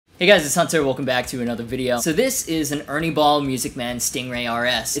Hey guys, it's Hunter, welcome back to another video. So this is an Ernie Ball Music Man Stingray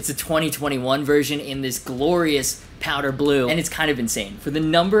RS. It's a 2021 version in this glorious powder blue, and it's kind of insane. For the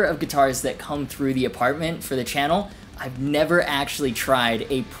number of guitars that come through the apartment for the channel, I've never actually tried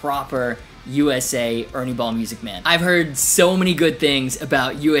a proper USA Ernie Ball Music Man. I've heard so many good things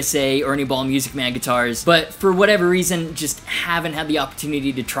about USA Ernie Ball Music Man guitars, but for whatever reason, just haven't had the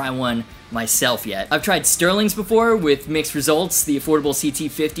opportunity to try one myself yet. I've tried Sterling's before with mixed results. The affordable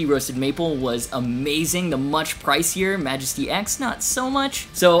CT50 Roasted Maple was amazing. The much pricier Majesty X, not so much.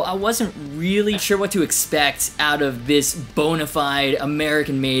 So I wasn't really sure what to expect out of this bona fide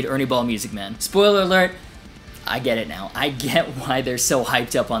American-made Ernie Ball Music Man. Spoiler alert, I get it now. I get why they're so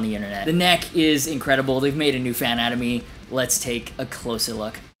hyped up on the internet. The neck is incredible. They've made a new fan out of me. Let's take a closer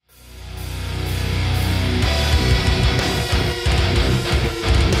look.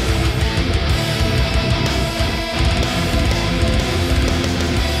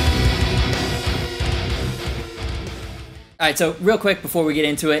 Alright, so real quick before we get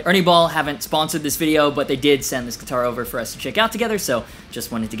into it, Ernie Ball haven't sponsored this video, but they did send this guitar over for us to check out together, so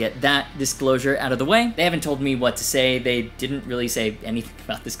just wanted to get that disclosure out of the way. They haven't told me what to say. They didn't really say anything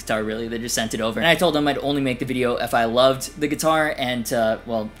about this guitar, really. They just sent it over. And I told them I'd only make the video if I loved the guitar, and,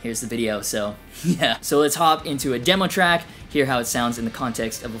 well, here's the video, so yeah. So let's hop into a demo track, hear how it sounds in the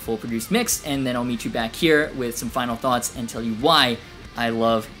context of a full produced mix, and then I'll meet you back here with some final thoughts and tell you why I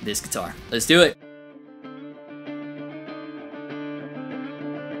love this guitar. Let's do it.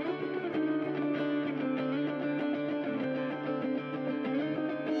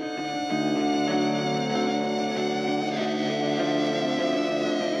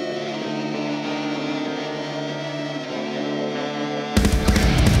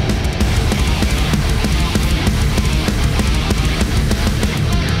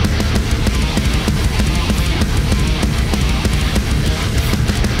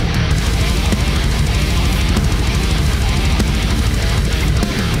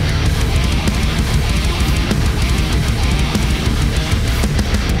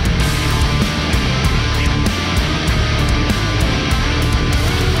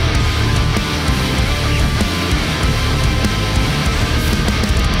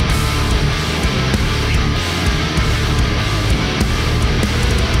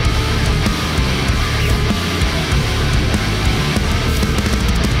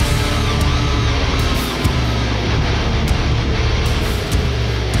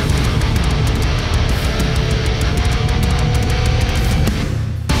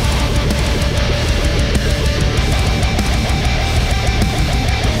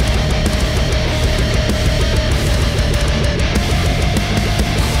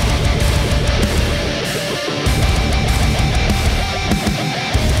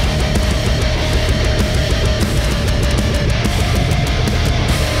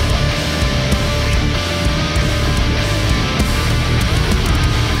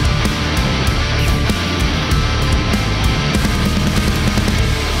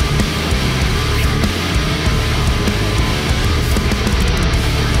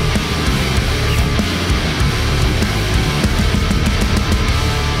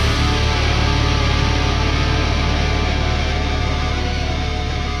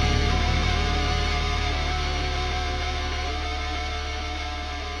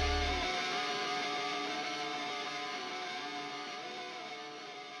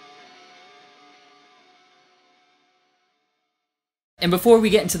 And before we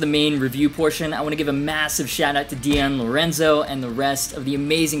get into the main review portion, I want to give a massive shout out to Dion, Lorenzo, and the rest of the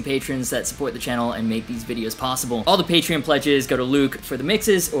amazing patrons that support the channel and make these videos possible. All the Patreon pledges go to Luke for the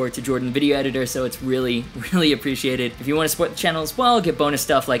mixes or to Jordan, video editor, so it's really, really appreciated. If you want to support the channel as well, get bonus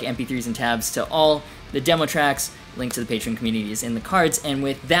stuff like MP3s and tabs to all the demo tracks. Link to the Patreon community is in the cards. And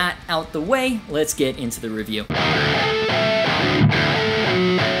with that out the way, let's get into the review.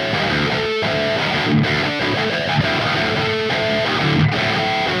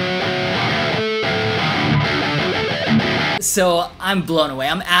 So I'm blown away.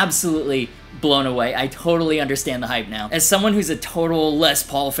 I'm absolutely blown away. I totally understand the hype now. As someone who's a total Les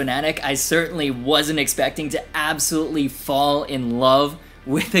Paul fanatic, I certainly wasn't expecting to absolutely fall in love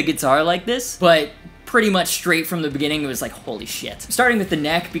with a guitar like this, but pretty much straight from the beginning, it was like, holy shit. Starting with the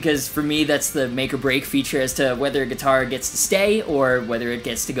neck, because for me, that's the make or break feature as to whether a guitar gets to stay or whether it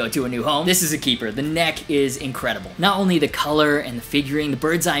gets to go to a new home. This is a keeper. The neck is incredible. Not only the color and the figuring, the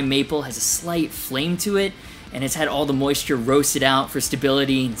bird's eye maple has a slight flame to it, and it's had all the moisture roasted out for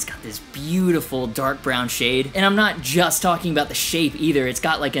stability, and it's got this beautiful dark brown shade. And I'm not just talking about the shape either. It's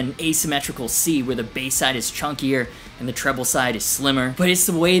got like an asymmetrical C where the bass side is chunkier and the treble side is slimmer, but it's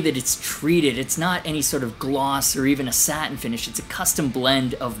the way that it's treated. It's not any sort of gloss or even a satin finish. It's a custom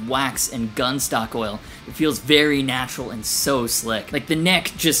blend of wax and gunstock oil. It feels very natural and so slick. Like the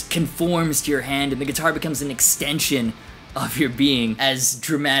neck just conforms to your hand and the guitar becomes an extension of your being, as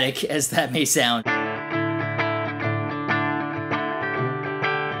dramatic as that may sound.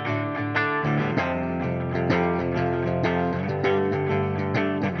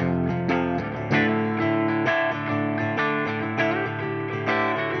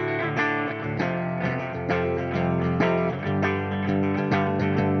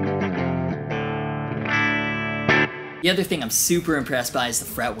 The other thing I'm super impressed by is the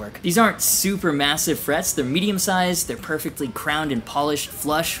fretwork. These aren't super massive frets, they're medium sized, they're perfectly crowned and polished,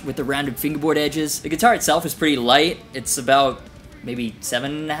 flush with the rounded fingerboard edges. The guitar itself is pretty light, it's about maybe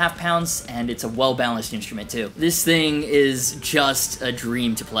 7.5 pounds, and it's a well-balanced instrument too. This thing is just a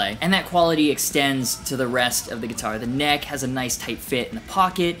dream to play. And that quality extends to the rest of the guitar. The neck has a nice tight fit in the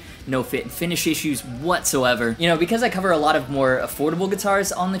pocket, no fit and finish issues whatsoever. You know, because I cover a lot of more affordable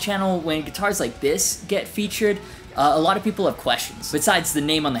guitars on the channel, when guitars like this get featured, a lot of people have questions. Besides the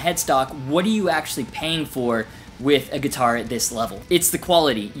name on the headstock, what are you actually paying for with a guitar at this level? It's the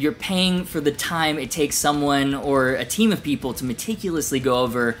quality. You're paying for the time it takes someone or a team of people to meticulously go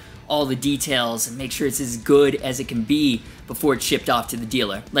over all the details and make sure it's as good as it can be before it's shipped off to the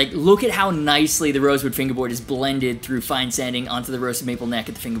dealer. Like, look at how nicely the rosewood fingerboard is blended through fine sanding onto the roasted maple neck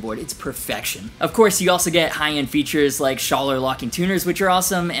at the fingerboard. It's perfection. Of course, you also get high-end features like Schaller locking tuners, which are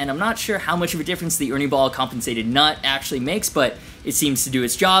awesome, and I'm not sure how much of a difference the Ernie Ball compensated nut actually makes, but it seems to do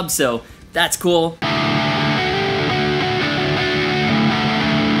its job, so that's cool.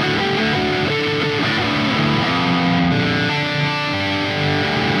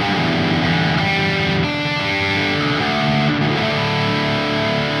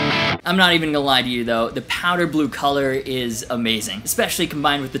 I'm not even gonna lie to you though, the powder blue color is amazing, especially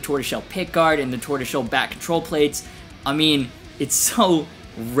combined with the tortoiseshell pickguard and the tortoiseshell back control plates. I mean, it's so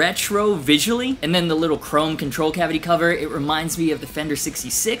retro visually. And then the little chrome control cavity cover, it reminds me of the Fender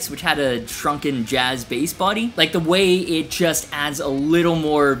 66, which had a shrunken jazz bass body. Like the way it just adds a little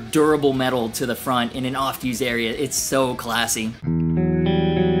more durable metal to the front in an oft-used area, it's so classy.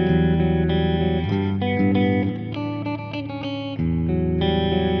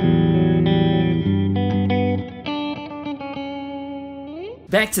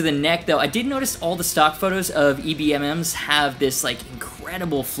 Back to the neck though, I did notice all the stock photos of EBMMs have this like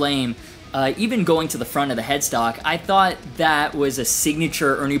incredible flame, even going to the front of the headstock. I thought that was a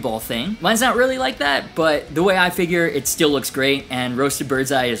signature Ernie Ball thing. Mine's not really like that, but the way I figure, it still looks great, and roasted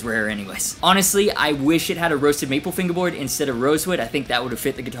bird's eye is rare anyways. Honestly, I wish it had a roasted maple fingerboard instead of rosewood. I think that would have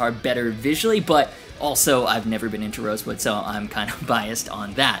fit the guitar better visually, but also, I've never been into rosewood, so I'm kind of biased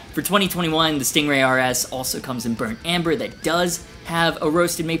on that. For 2021, the Stingray RS also comes in burnt amber that does have a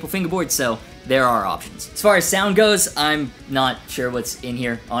roasted maple fingerboard, so there are options. As far as sound goes, I'm not sure what's in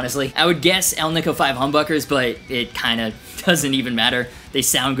here, honestly. I would guess Alnico 5 humbuckers, but it kind of doesn't even matter. They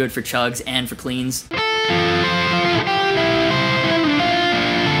sound good for chugs and for cleans.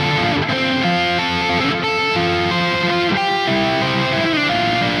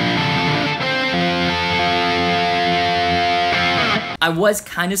 I was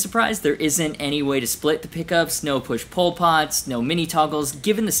kind of surprised there isn't any way to split the pickups, no push-pull pots, no mini toggles,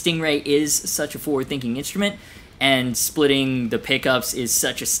 given the Stingray is such a forward-thinking instrument, and splitting the pickups is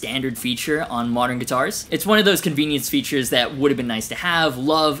such a standard feature on modern guitars. It's one of those convenience features that would have been nice to have.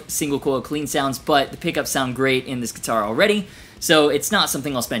 Love single coil clean sounds, but the pickups sound great in this guitar already, so it's not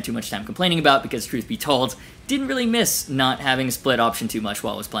something I'll spend too much time complaining about because, truth be told, didn't really miss not having a split option too much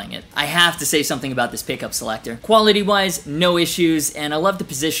while I was playing it. I have to say something about this pickup selector. Quality-wise, no issues, and I love the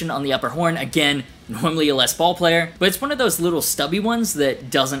position on the upper horn. Again, normally a Les Paul player, but it's one of those little stubby ones that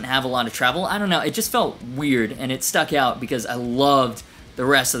doesn't have a lot of travel. I don't know, it just felt weird, and it stuck out because I loved the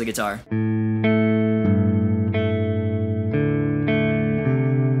rest of the guitar.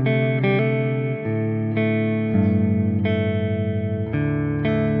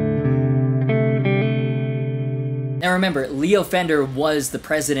 Now remember, Leo Fender was the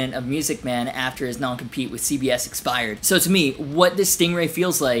president of Music Man after his non-compete with CBS expired. So to me, what this Stingray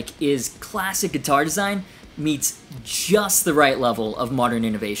feels like is classic guitar design meets just the right level of modern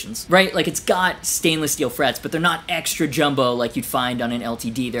innovations, right? Like, it's got stainless steel frets, but they're not extra jumbo like you'd find on an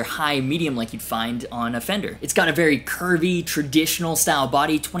LTD. They're high medium like you'd find on a Fender. It's got a very curvy, traditional style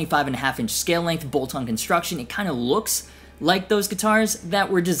body, 25.5-inch scale length, bolt-on construction. It kind of looks like those guitars that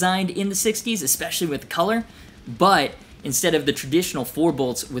were designed in the 60s, especially with the color. but instead of the traditional 4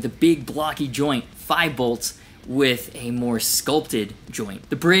 bolts with a big blocky joint, 5 bolts with a more sculpted joint.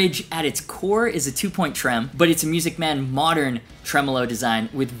 The bridge at its core is a 2-point trem, but it's a Music Man modern tremolo design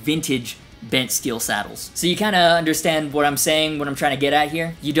with vintage bent steel saddles. So you kind of understand what I'm saying, what I'm trying to get at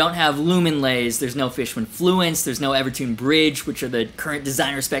here? You don't have lumen lays, there's no Fishman Fluence, there's no Evertune bridge, which are the current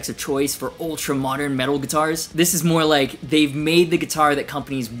designer specs of choice for ultra modern metal guitars. This is more like they've made the guitar that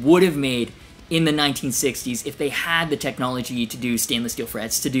companies would have made in the 1960s if they had the technology to do stainless steel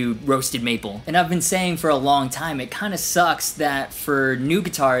frets, to do roasted maple. And I've been saying for a long time, it kind of sucks that for new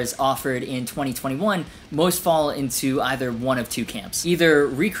guitars offered in 2021, most fall into either one of 2 camps. Either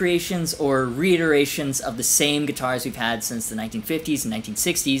recreations or reiterations of the same guitars we've had since the 1950s and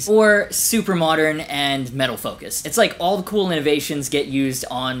 1960s, or super modern and metal focused. It's like all the cool innovations get used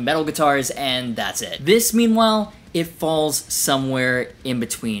on metal guitars and that's it. This, meanwhile, it falls somewhere in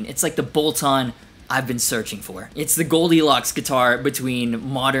between. It's like the bolt-on I've been searching for. It's the Goldilocks guitar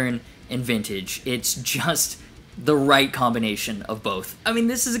between modern and vintage. It's just the right combination of both. I mean,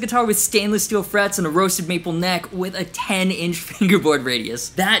 this is a guitar with stainless steel frets and a roasted maple neck with a 10-inch fingerboard radius.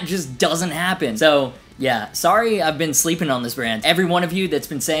 That just doesn't happen. So yeah, sorry I've been sleeping on this brand. Every one of you that's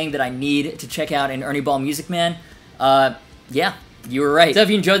been saying that I need to check out an Ernie Ball Music Man, yeah, you were right. So if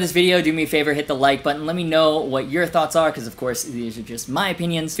you enjoyed this video, do me a favor, hit the like button. Let me know what your thoughts are, because of course, these are just my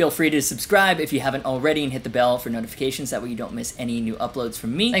opinions. Feel free to subscribe if you haven't already and hit the bell for notifications. That way you don't miss any new uploads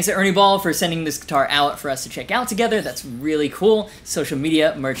from me. Thanks to Ernie Ball for sending this guitar out for us to check out together. That's really cool. Social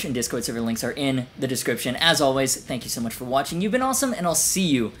media, merch, and Discord server links are in the description. As always, thank you so much for watching. You've been awesome, and I'll see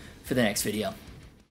you for the next video.